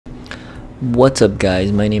What's up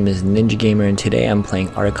guys, my name is Ninja Gamer and today I'm playing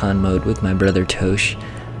Archon mode with my brother Tosh.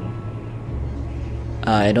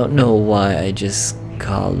 I don't know why I just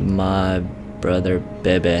called my brother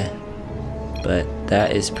Bebe, but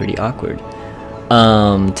that is pretty awkward.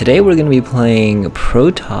 Today we're going to be playing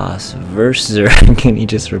Protoss versus Zerg and he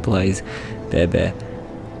just replies Bebe.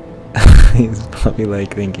 He's probably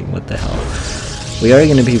like thinking what the hell. We are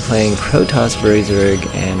going to be playing Protoss versus Zerg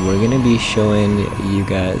and we're going to be showing you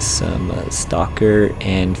guys some Stalker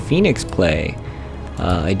and Phoenix play.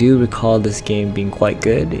 I do recall this game being quite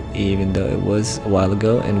good even though it was a while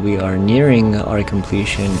ago, and we are nearing our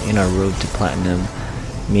completion in our road to Platinum,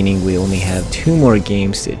 meaning we only have 2 more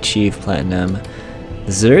games to achieve Platinum.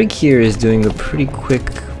 Zerg here is doing a pretty quick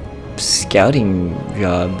scouting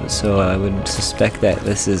job, so I would suspect that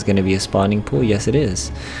this is going to be a spawning pool. Yes it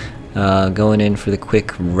is. Going in for the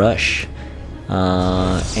quick rush,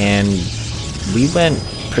 and we went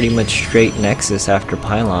pretty much straight Nexus after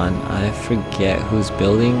Pylon. I forget who's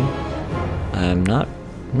building. I'm not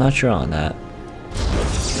sure on that.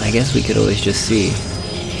 I guess we could always just see.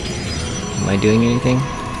 Am I doing anything?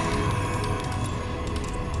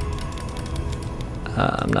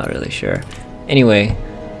 I'm not really sure. Anyway,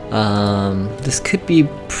 this could be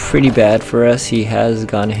pretty bad for us. He has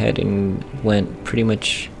gone ahead and went pretty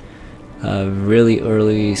much really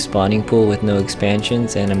early spawning pool with no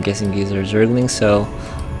expansions, and I'm guessing these are Zerglings. So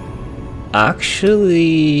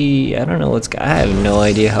actually I don't know I have no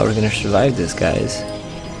idea how we're gonna survive this, guys.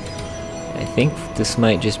 I think this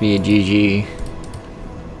might just be a GG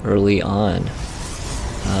early on,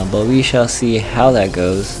 but we shall see how that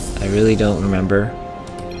goes. I really don't remember.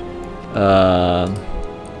 I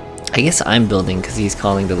guess I'm building because he's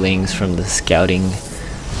calling the lings from the scouting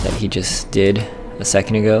that he just did a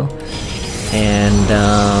second ago. And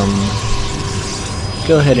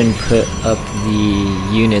go ahead and put up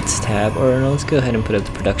the units tab, or no, let's go ahead and put up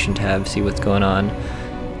the production tab, see what's going on.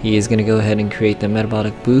 He is going to go ahead and create the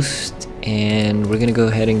metabolic boost, and we're going to go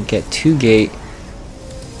ahead and get 2 gate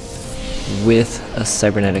with a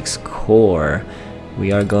cybernetics core.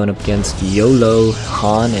 We are going up against YOLO,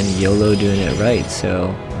 Han, and YOLO doing it right,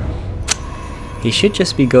 so he should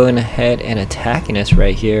just be going ahead and attacking us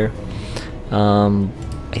right here. Our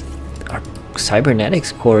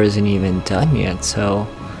cybernetics core isn't even done yet, so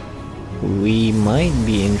we might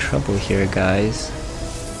be in trouble here, guys.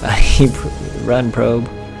 Run, probe.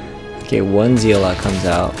 Okay, 1 Zealot comes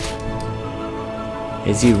out.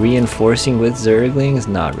 Is he reinforcing with Zerglings?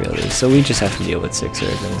 Not really. So we just have to deal with 6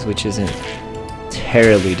 Zerglings, which isn't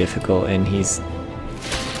terribly difficult, and he's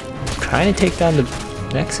trying to take down the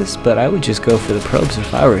Nexus, but I would just go for the probes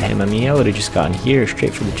if I were him. I mean, I would have just gone here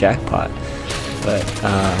straight for the jackpot, but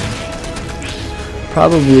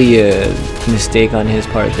probably a mistake on his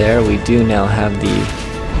part there. We do now have the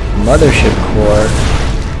mothership core,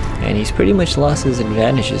 and he's pretty much lost his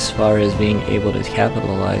advantage as far as being able to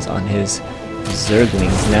capitalize on his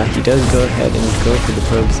Zerglings. Now he does go ahead and go for the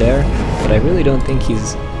probes there, but I really don't think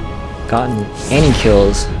he's gotten any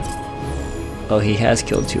kills. Oh, he has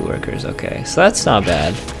killed 2 workers. Okay, so that's not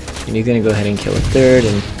bad. And he's gonna go ahead and kill a 3rd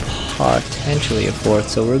and potentially a 4th.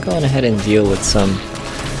 So we're going ahead and deal with some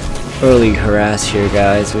early harass here,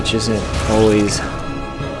 guys, which isn't always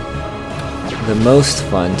the most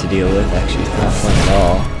fun to deal with. Actually, it's not fun at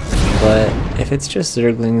all. But if it's just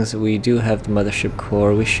Zerglings, we do have the mothership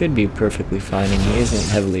core. We should be perfectly fine, and he isn't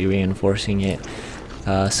heavily reinforcing it.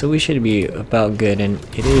 So we should be about good, and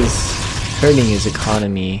it is hurting his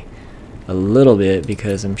economy a little bit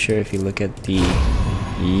because I'm sure if you look at the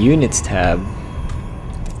units tab,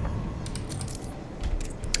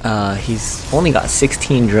 he's only got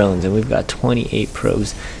 16 drones and we've got 28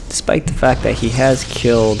 probes. Despite the fact that he has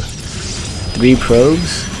killed 3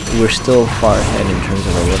 probes, we're still far ahead in terms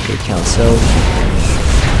of our worker count. So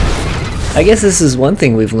I guess this is one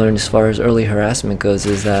thing we've learned as far as early harassment goes,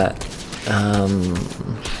 is that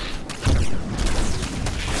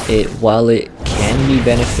while it can be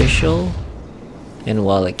beneficial and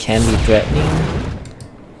while it can be threatening,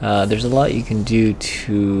 there's a lot you can do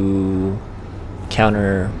to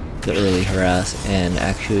counter the early harass and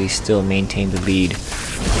actually still maintain the lead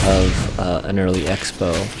of an early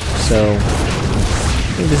expo. So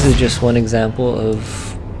I think this is just one example of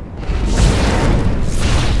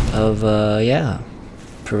yeah,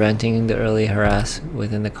 preventing the early harass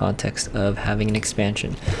within the context of having an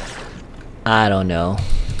expansion. I don't know.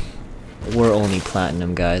 We're only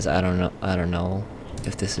Platinum, guys. I don't know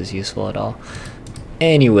if this is useful at all.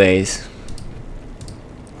 Anyways,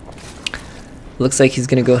 Looks like he's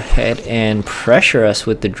gonna go ahead and pressure us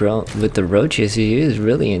with the roaches. He is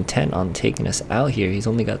really intent on taking us out here. He's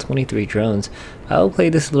only got 23 drones. I will play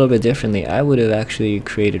this a little bit differently. I would have actually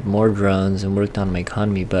created more drones and worked on my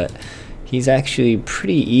economy, but he's actually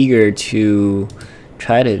pretty eager to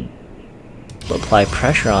try to apply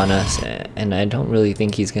pressure on us, and I don't really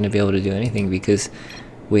think he's gonna be able to do anything because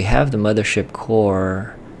we have the mothership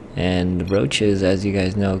core, and the roaches, as you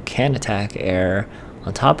guys know, can attack air.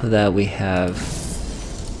 On top of that, we have,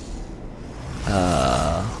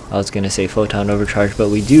 I was going to say photon overcharge, but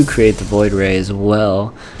we do create the void ray as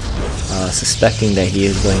well, suspecting that he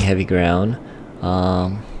is going heavy ground.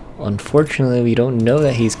 Unfortunately, we don't know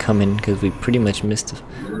that he's coming because we pretty much missed the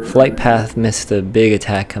flight path, missed the big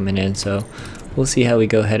attack coming in, so we'll see how we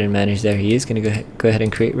go ahead and manage there. He is going to go ahead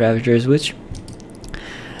and create Ravagers, which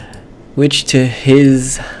to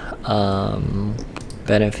his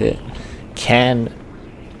benefit can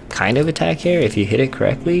kind of attack here if you hit it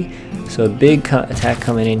correctly. So a big attack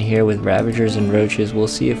coming in here with Ravagers and Roaches. We'll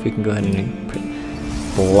see if we can go ahead and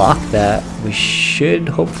block that. We should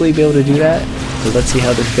hopefully be able to do that. So let's see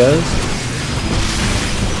how this goes.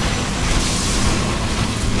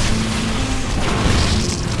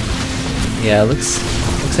 Yeah, looks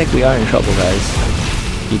like we are in trouble, guys.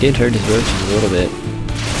 He did hurt his Roaches a little bit.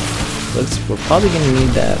 We're probably gonna need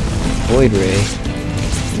that Void Ray.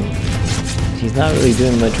 He's not really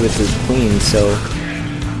doing much with his queen, so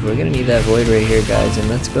we're gonna need that Void Ray here, guys. And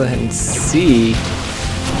let's go ahead and see if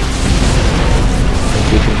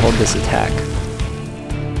we can hold this attack.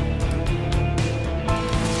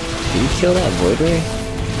 Did he kill that Void Ray?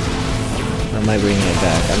 Or am I bringing it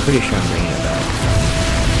back? I'm pretty sure I'm bringing it back.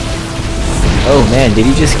 Oh man, did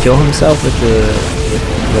he just kill himself with the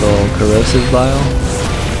little corrosive vial?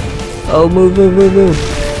 Oh, move.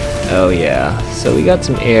 Oh yeah, so we got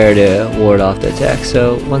some air to ward off the attack.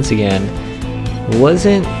 So once again,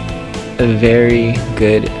 wasn't a very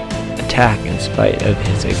good attack in spite of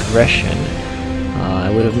his aggression. I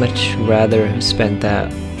would have much rather have spent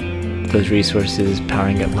those resources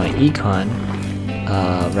powering up my econ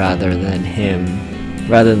rather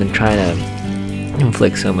than trying to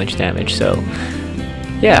inflict so much damage. So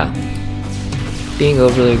yeah, being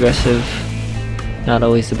overly aggressive, not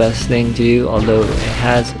always the best thing to do, although it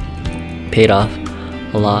has paid off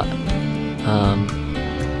a lot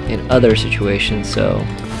in other situations. So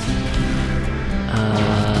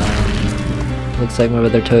looks like my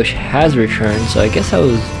brother Tosh has returned, so I guess I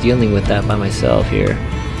was dealing with that by myself here,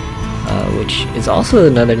 which is also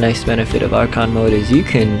another nice benefit of Archon mode, is you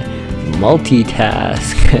can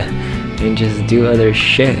multitask and just do other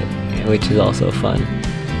shit, which is also fun.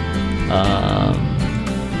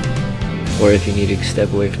 Or if you need to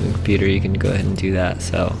step away from the computer, you can go ahead and do that.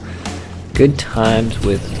 So good times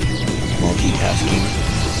with multitasking.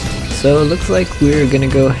 So it looks like we're gonna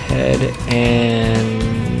go ahead and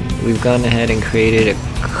we've gone ahead and created a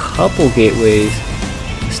couple gateways,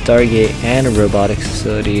 a Stargate and a robotics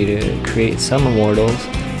facility to create some immortals,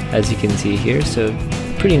 as you can see here. So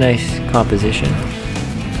pretty nice composition.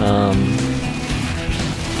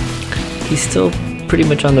 He's still pretty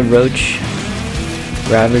much on the Roach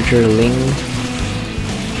Ravager Ling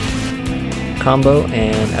combo,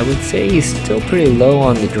 and I would say he's still pretty low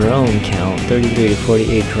on the drone count, 33 to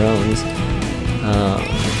 48 drones.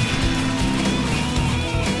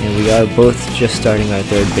 And we are both just starting our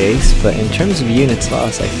third base, but in terms of units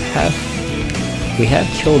lost, we have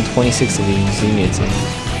killed 26 of these units, and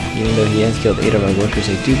even though he has killed 8 of our workers,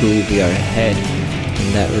 I do believe we are ahead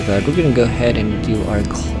in that regard. We're going to go ahead and do our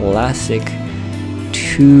classic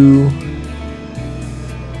 2...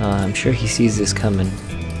 I'm sure he sees this coming.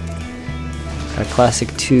 Our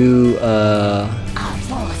classic 2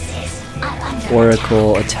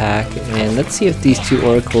 Oracle attack, and let's see if these 2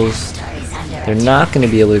 Oracles, they're not going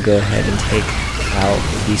to be able to go ahead and take out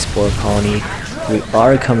the Spore Colony. We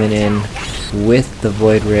are coming in with the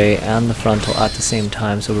Void Ray and the Frontal at the same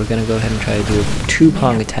time, so we're going to go ahead and try to do a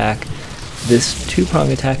 2-prong attack. This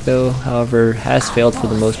 2-prong attack, though, however, has failed for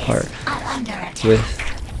the most part, with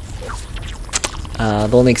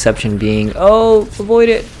the only exception being, oh, avoid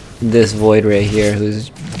it, this Void Ray here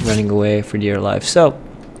who's running away for dear life. So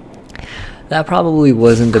that probably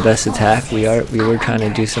wasn't the best attack. We were trying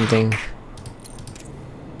to do something.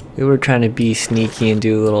 We were trying to be sneaky and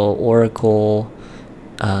do a little Oracle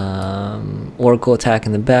attack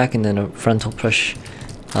in the back, and then a frontal push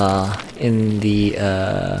in the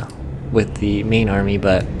with the main army,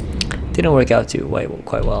 but didn't work out too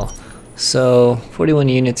quite well. So 41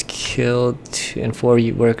 units killed and 4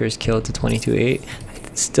 workers killed to 22-8. I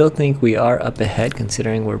still think we are up ahead,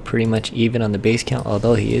 considering we're pretty much even on the base count,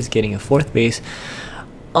 although he is getting a 4th base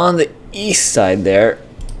on the east side there.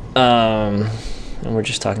 And we're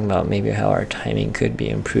just talking about maybe how our timing could be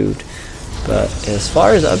improved. But as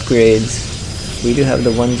far as upgrades, we do have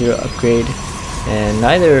the 1-0 upgrade, and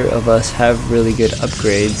neither of us have really good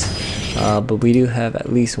upgrades, but we do have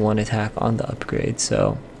at least one attack on the upgrade.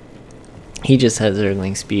 So he just has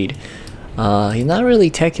Zergling speed. He's not really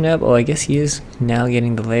teching up. Oh, I guess he is now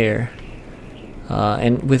getting the layer.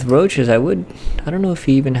 And with roaches, I don't know if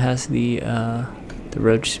he even has the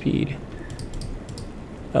roach speed.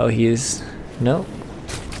 Oh, he is. No.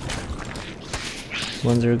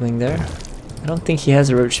 One Zergling there. I don't think he has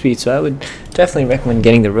a roach speed, so I would definitely recommend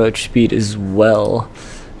getting the roach speed as well.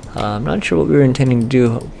 I'm not sure what we were intending to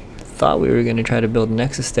do. Thought we were going to try to build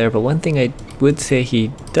Nexus there, but one thing I would say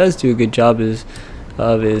he does do a good job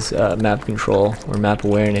of his map control or map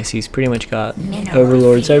awareness. He's pretty much got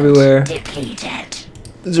overlords everywhere.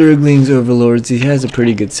 Zerglings, overlords. He has a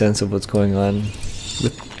pretty good sense of what's going on.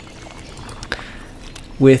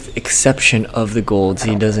 With exception of the golds,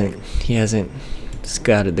 he hasn't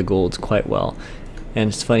scouted the golds quite well. And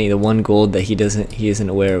it's funny, the one gold that he isn't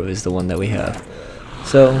aware of is the one that we have.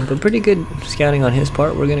 So, but pretty good scouting on his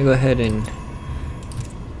part. We're gonna go ahead and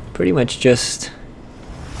pretty much just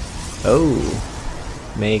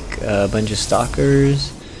make a bunch of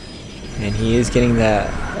stalkers, and he is getting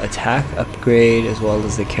that attack upgrade as well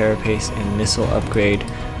as the carapace and missile upgrade.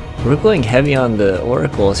 We're going heavy on the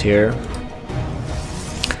oracles here,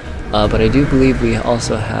 but I do believe we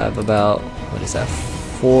also have about, what is that,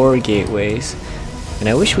 4 gateways, and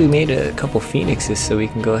I wish we made a couple phoenixes so we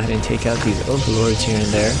can go ahead and take out these overlords here and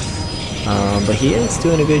there. But he is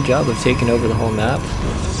doing a good job of taking over the whole map,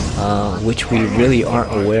 which we really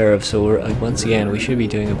aren't aware of. So once again, we should be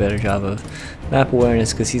doing a better job of map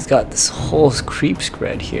awareness, because he's got this whole creep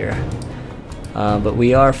spread here. But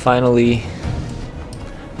we are finally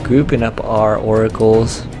grouping up our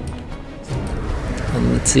oracles.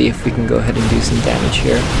 And let's see if we can go ahead and do some damage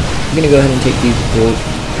here. I'm going to go ahead and take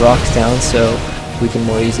these rocks down so we can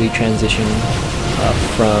more easily transition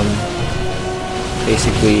from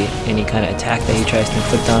basically any kind of attack that he tries to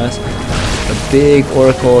inflict on us. A big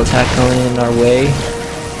oracle attack coming in our way.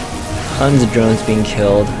 Tons of drones being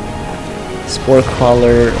killed. Spore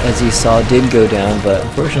Crawler, as you saw, did go down, but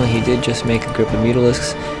unfortunately he did just make a group of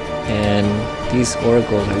mutalisks, and these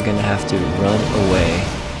oracles are going to have to run away.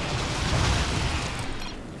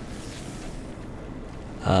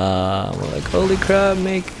 We're like, holy crap,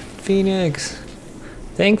 make Phoenix.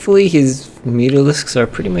 Thankfully his mutalisks are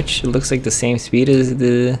pretty much, it looks like the same speed as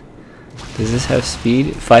the, does this have speed?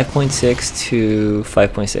 5.6 to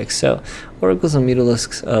 5.6. So oracles and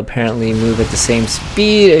mutalisks apparently move at the same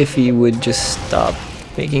speed if you would just stop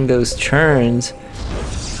making those churns.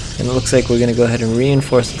 And it looks like we're going to go ahead and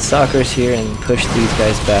reinforce the stalkers here and push these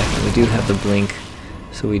guys back. And we do have the blink,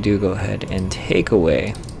 so we do go ahead and take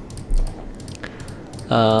away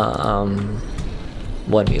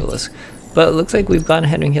one mutalisk. But it looks like we've gone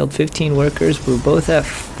ahead and killed 15 workers. We're both at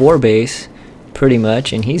 4 base, pretty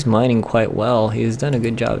much, and he's mining quite well. He has done a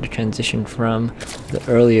good job to transition from the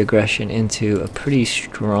early aggression into a pretty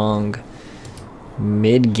strong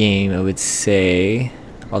mid game, I would say.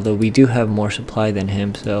 Although we do have more supply than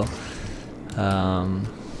him, so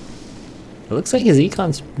it looks like his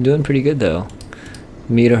econ's doing pretty good though.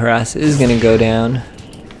 Muta harass is gonna go down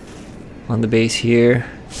on the base here.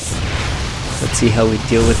 Let's see how we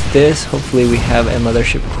deal with this. Hopefully we have a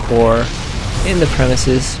mothership core in the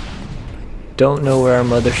premises. Don't know where our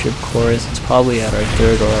mothership core is. It's probably at our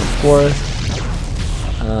 3rd or our 4th.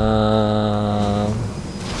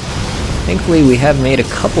 Thankfully we have made a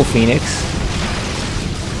couple Phoenix.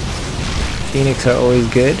 Phoenix are always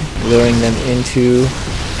good, luring them into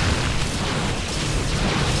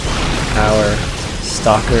our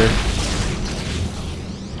Stalker.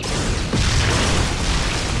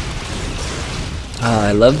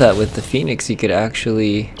 I love that with the Phoenix you could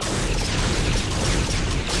actually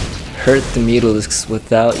hurt the mutalisks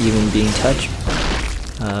without even being touched.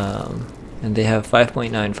 And they have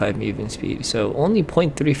 5.95 movement speed, so only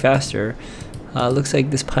 0.3 faster. Looks like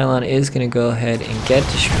this pylon is going to go ahead and get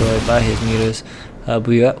destroyed by his mutas.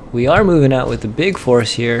 But we are moving out with a big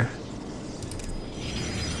force here.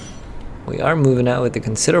 We are moving out with a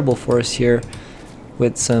considerable force here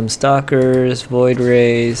with some stalkers, void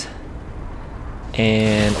rays,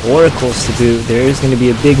 and oracles to boot. There is going to be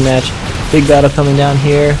a big match, big battle coming down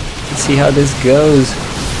here. Let's see how this goes.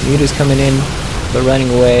 Muta's coming in, but running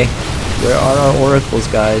away. Where are our oracles,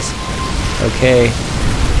 guys? Okay,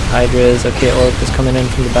 Hydras. Okay, oracles coming in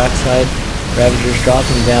from the backside. Ravagers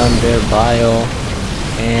dropping down their bile,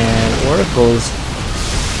 and oracles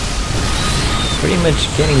pretty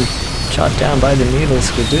much getting shot down by the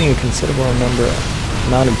Mutalisk. We're doing a considerable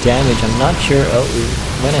amount of damage. I'm not sure. Oh, we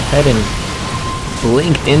went ahead and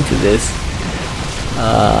blinked into this.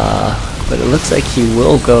 But it looks like he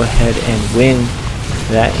will go ahead and win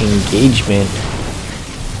that engagement.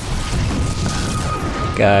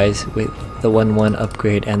 Guys, with the 1-1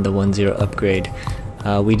 upgrade and the 1-0 upgrade.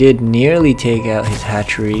 We did nearly take out his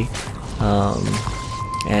hatchery.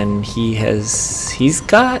 And he's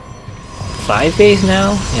got 5 base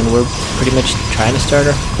now, and we're pretty much trying to start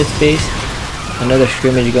our 5th base. Another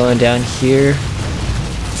scrimmage going down here.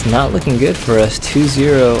 It's not looking good for us.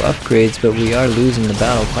 2-0 upgrades, but we are losing the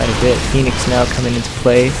battle quite a bit. Phoenix now coming into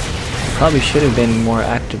play. Probably should have been more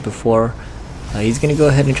active before. He's going to go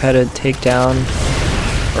ahead and try to take down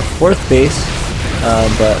our 4th base,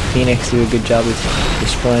 but Phoenix do a good job of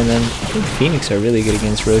destroying them. I think Phoenix are really good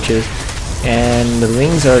against roaches. And the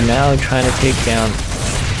Lings are now trying to take down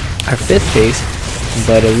our 5th base,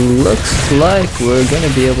 but it looks like we're going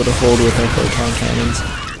to be able to hold with our photon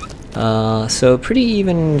cannons. So pretty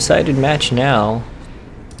even-sided match now.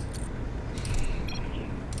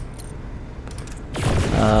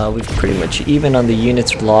 We've pretty much even on the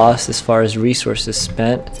units lost as far as resources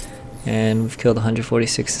spent, and we've killed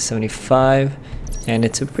 146 to 75, and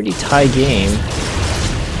it's a pretty tie game.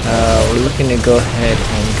 We're looking to go ahead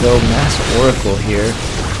and go Mass Oracle here,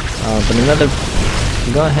 but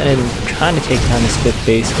go ahead and trying to take down this 5th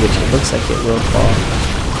base, which it looks like it will fall.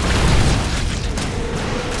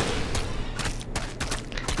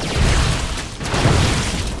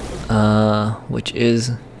 Which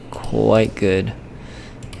is quite good.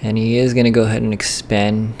 And he is going to go ahead and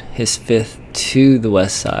expand his 5th to the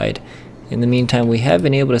west side. In the meantime, we have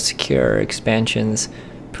been able to secure our expansions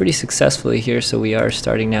pretty successfully here, so we are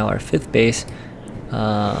starting now our 5th base.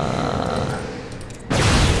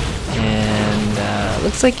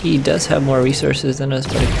 Looks like he does have more resources than us,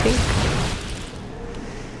 but I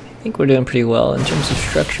think we're doing pretty well in terms of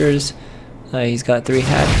structures. He's got 3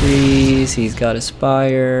 hatcheries, he's got a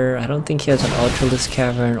spire. I don't think he has an Ultralisk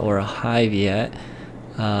cavern or a hive yet.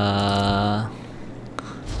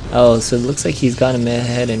 Oh, so it looks like he's gone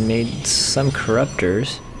ahead and made some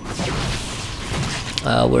corruptors.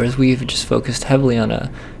 Whereas we've just focused heavily on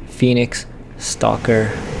a Phoenix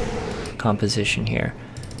Stalker composition here.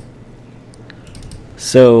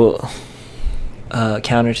 So,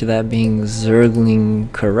 counter to that being Zergling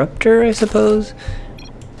Corruptor, I suppose.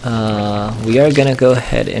 We are gonna go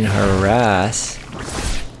ahead and harass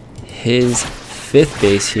his 5th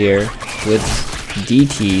base here with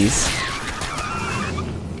DTs,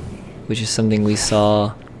 which is something we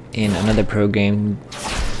saw in another pro game,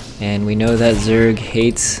 and we know that Zerg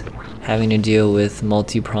hates having to deal with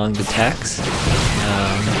multi-pronged attacks.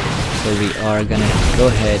 So we are gonna go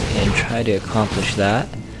ahead and try to accomplish that.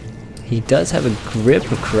 He does have a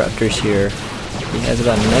grip of corruptors here. He has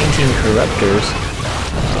about 19 corruptors,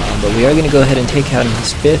 but we are gonna go ahead and take out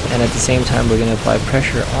his 5th, and at the same time we're gonna apply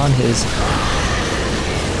pressure on his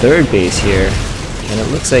 3rd base here. And it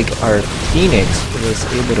looks like our Phoenix was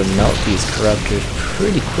able to melt these corruptors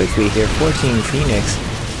pretty quickly here. 14 Phoenix,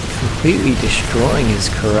 completely destroying his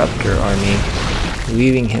corruptor army,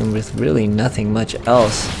 leaving him with really nothing much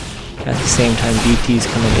else. At the same time, DT's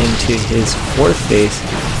coming into his 4th base. A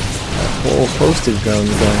whole host of drones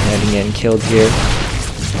going ahead and getting killed here.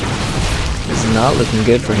 This is not looking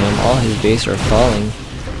good for him. All his base are falling.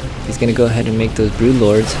 He's going to go ahead and make those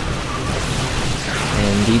Broodlords.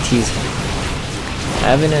 And DT's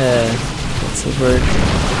having a, what's the word,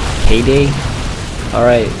 heyday?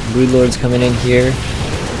 Alright, Broodlords coming in here.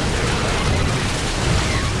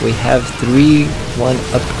 We have 3-1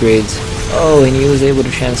 upgrades. Oh, and he was able to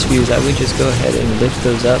transfuse. I would just go ahead and lift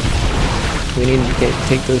those up. We need to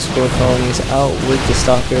take those 4 colonies out with the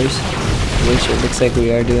Stalkers, which it looks like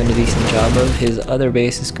we are doing a decent job of. His other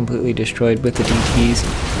base is completely destroyed with the DTs.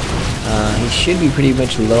 He should be pretty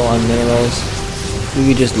much low on minerals. We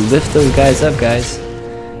could just lift those guys up, guys.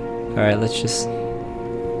 Alright, let's just...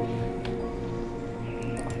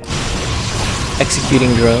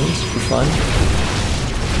 Executing drones for fun.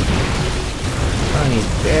 Oh, and he's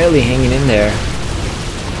barely hanging in there.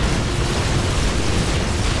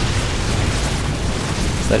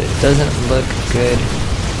 But it doesn't look good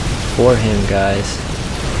for him, guys.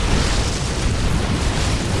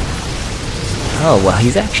 Oh, well,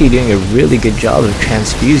 he's actually doing a really good job of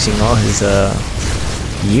transfusing all his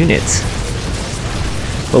units.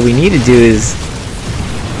 What we need to do is,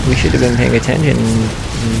 we should have been paying attention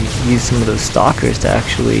and use some of those Stalkers to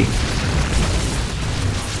actually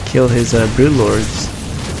kill his Broodlords.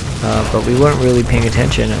 But we weren't really paying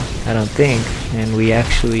attention, I don't think, and we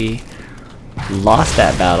actually lost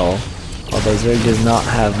that battle. although Zerg does not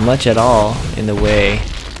have much at all in the way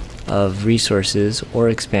of resources or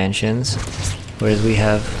expansions, whereas we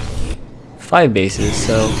have 5 bases,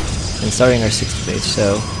 so, and starting our 6th base,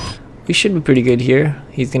 so we should be pretty good here.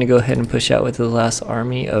 He's gonna go ahead and push out with the last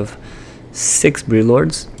army of 6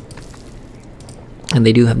 Broodlords, and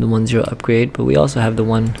they do have the 1-0 upgrade, but we also have the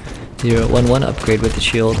 1-0-1-1 upgrade with the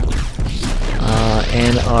shield.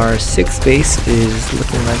 And our 6th base is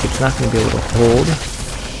looking like it's not going to be able to hold.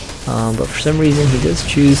 But for some reason he does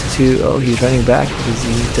choose to... Oh, he's running back because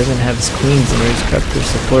he doesn't have his queens and his corruptors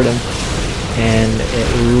support him. And it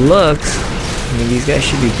looks... I mean, these guys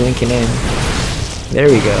should be blinking in. There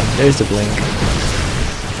we go. There's the blink.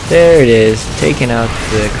 There it is. Taking out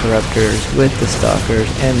the corruptors with the stalkers,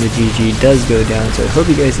 and the GG does go down. So I hope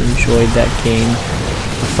you guys enjoyed that game.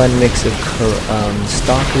 A fun mix of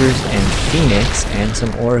stalkers and phoenix and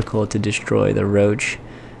some oracle to destroy the roach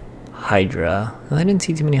hydra. Well, I didn't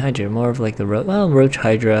see too many hydra, more of like the roach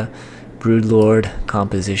hydra broodlord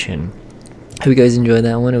composition. Hope you guys enjoyed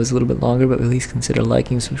that one. It was a little bit longer, but please consider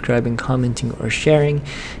liking, subscribing, commenting, or sharing.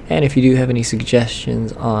 And if you do have any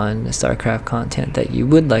suggestions on StarCraft content that you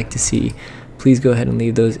would like to see, please go ahead and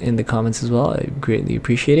leave those in the comments as well. I greatly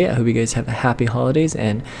appreciate it. I hope you guys have a happy holidays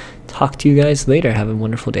and talk to you guys later. Have a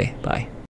wonderful day. Bye.